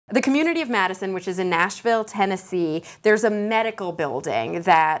The community of Madison, which is in Nashville, Tennessee, there's a medical building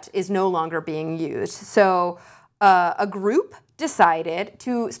that is no longer being used. So a group decided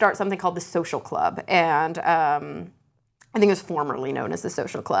to start something called the Social Club, and I think it was formerly known as the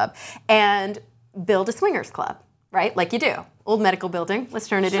Social Club, and build a swingers club, right? Like you do. Old medical building, let's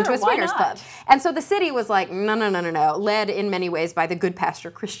turn it into a swingers club. And so the city was like, no, no, no, no, no, led in many ways by the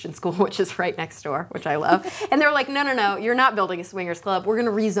Goodpasture Christian School, which is right next door, which I love. And they were like, no, no, no, you're not building a swingers club. We're going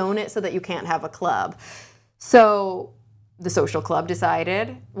to rezone it so that you can't have a club. So the Social Club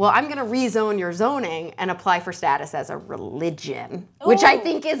decided, well, I'm going to rezone your zoning and apply for status as a religion, which I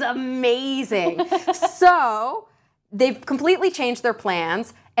think is amazing. So they've completely changed their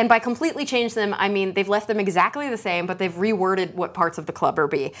plans. And by completely change them, I mean they've left them exactly the same, but they've reworded what parts of the club are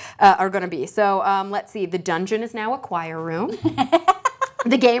going to be. So let's see. The dungeon is now a choir room.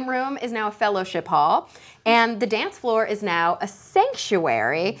 The game room is now a fellowship hall. And the dance floor is now a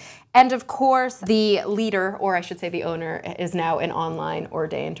sanctuary. And of course, the leader, or I should say the owner, is now an online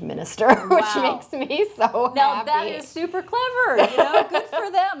ordained minister, which makes me so happy. Now, that is super clever. You know, good for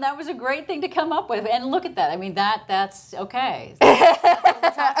them. That was a great thing to come up with. And look at that. I mean, that's okay. That's what we're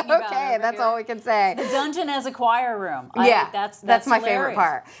talking about okay, that's here. all we can say. The dungeon as a choir room. That's my hilarious. favorite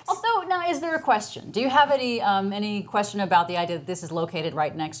part. Although, now, is there a question? Do you have any question about the idea that this is located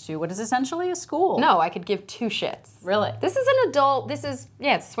right next to what is essentially a school? No, I could give two shits. Really? This is an adult, it's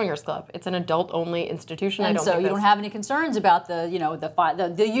a swingers club. It's an adult-only institution. And so you don't have any concerns about the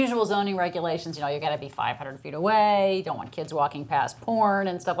usual zoning regulations. You know, you got to be 500 feet away. You don't want kids walking past porn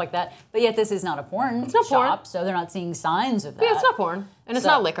and stuff like that. But yet this is not a porn shop, so they're not seeing signs of that. Yeah, it's not porn, and it's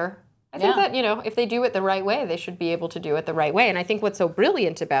not liquor. I think that, you know, if they do it the right way, they should be able to do it the right way. And I think what's so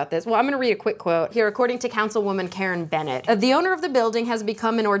brilliant about this, well, I'm going to read a quick quote here. According to Councilwoman Karen Bennett, the owner of the building has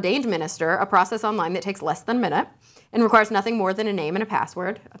become an ordained minister, a process online that takes less than a minute and requires nothing more than a name and a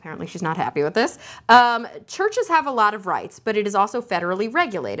password. Apparently she's not happy with this. Churches have a lot of rights, but it is also federally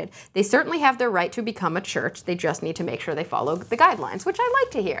regulated. They certainly have their right to become a church. They just need to make sure they follow the guidelines, which I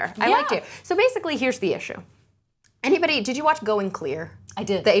like to hear. I like to. So basically, here's the issue. Did you watch Going Clear? I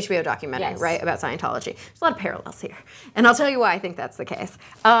did. The HBO documentary, right, about Scientology. There's a lot of parallels here. And I'll tell you why I think that's the case.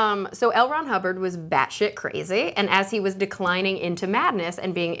 So L. Ron Hubbard was batshit crazy, and as he was declining into madness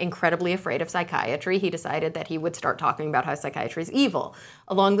and being incredibly afraid of psychiatry, he decided that he would start talking about how psychiatry is evil.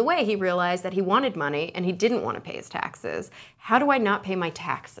 Along the way, he realized that he wanted money, and he didn't want to pay his taxes. How do I not pay my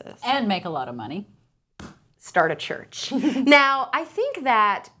taxes? And make a lot of money. Start a church. Now, I think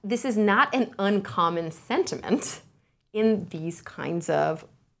that this is not an uncommon sentiment in these kinds of,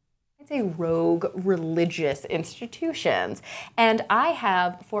 I'd say, rogue religious institutions. And I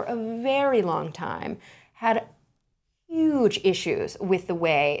have, for a very long time, had huge issues with the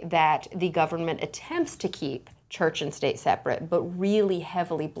way that the government attempts to keep church and state separate, but really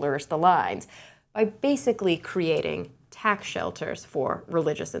heavily blurs the lines by basically creating tax shelters for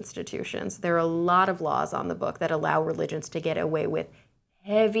religious institutions. There are a lot of laws on the book that allow religions to get away with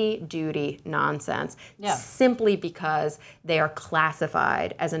heavy-duty nonsense simply because they are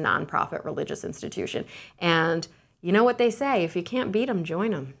classified as a nonprofit religious institution. And you know what they say, if you can't beat them, join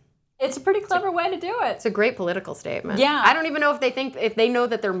them. It's a pretty clever way to do it. It's a great political statement. Yeah. I don't even know if they know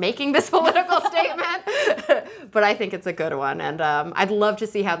that they're making this political statement, but I think it's a good one. And I'd love to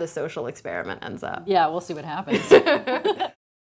see how the social experiment ends up. Yeah, we'll see what happens.